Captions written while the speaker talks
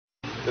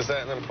Is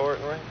that an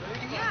important ring?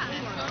 Yeah.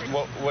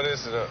 What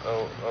is it?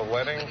 A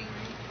wedding?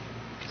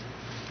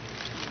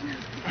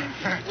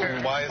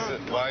 And why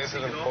is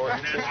it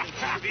important to you?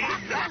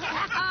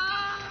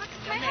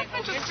 My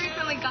husband just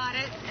recently got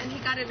it, and he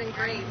got it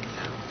engraved.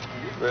 So.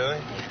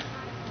 Really?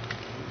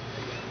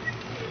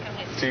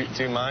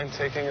 Do you mind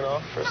taking it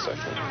off for a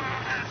second?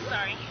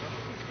 Sorry.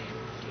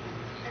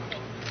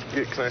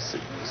 Yeah, can I see?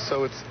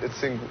 So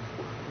it's in.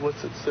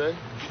 What's it say?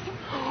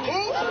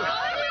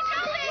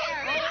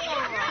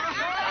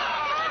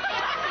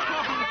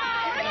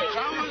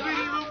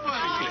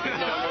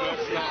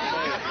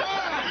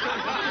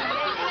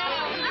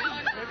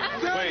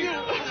 Wait.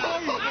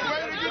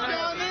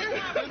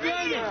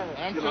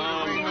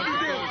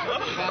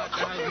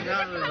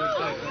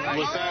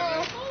 Was that?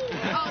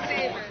 Oh,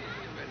 David.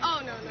 Oh,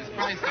 no.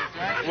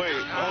 Wait,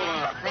 hold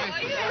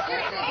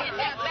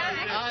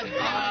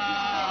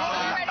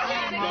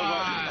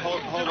on.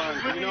 Hold on.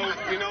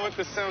 You know what?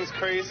 This sounds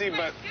crazy,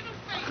 but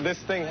this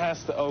thing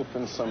has to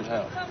open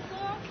somehow.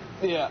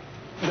 Yeah.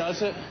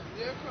 Does it?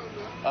 Is it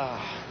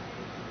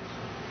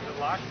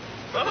locked?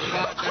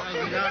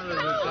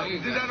 You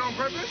did that on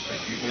purpose?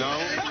 No.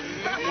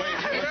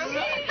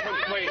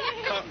 Wait.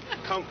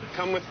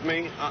 Come with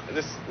me.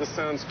 This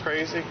sounds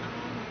crazy.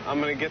 I'm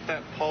gonna get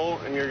that pole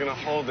and you're gonna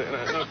hold it.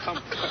 No, come.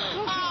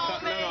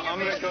 No, I'm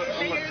gonna go.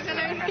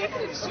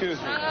 Excuse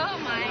me. Oh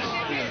my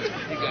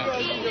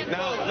goodness.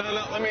 No.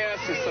 Let me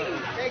ask you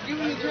something.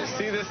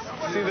 See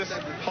this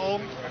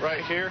pole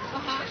right here?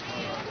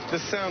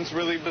 This sounds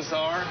really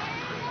bizarre.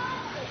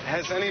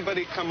 Has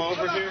anybody come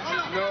over here?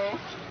 No. Oh,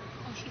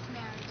 she's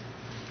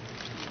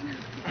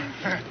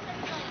married.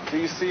 Do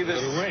you see this?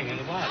 The ring in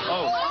the bottom.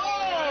 Oh.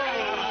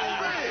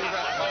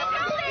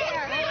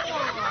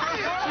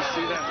 You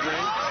see that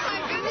ring?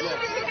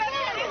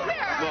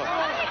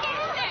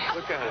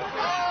 Look at it.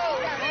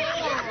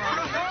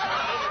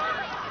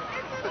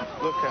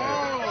 Look at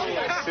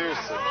it.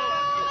 Seriously.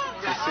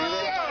 You see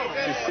that?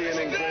 You see an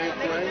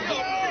engraved ring?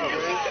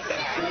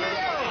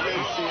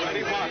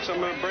 Ready? Watch. I'm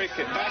going to break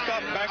it.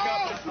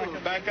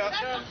 Back up.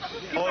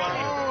 Hold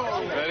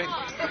on. Ready?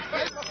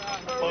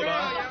 Hold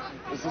on.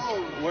 Is this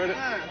where did?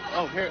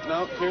 Oh, here.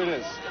 No, here it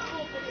is.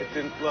 It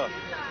didn't look.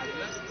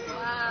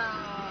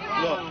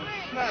 Wow. Look.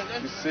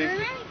 You see?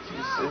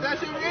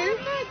 That's your ring?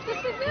 This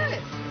is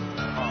it.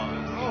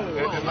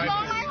 It might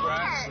be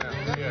scratched now.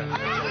 Yeah.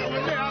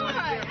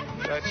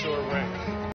 That's your ring.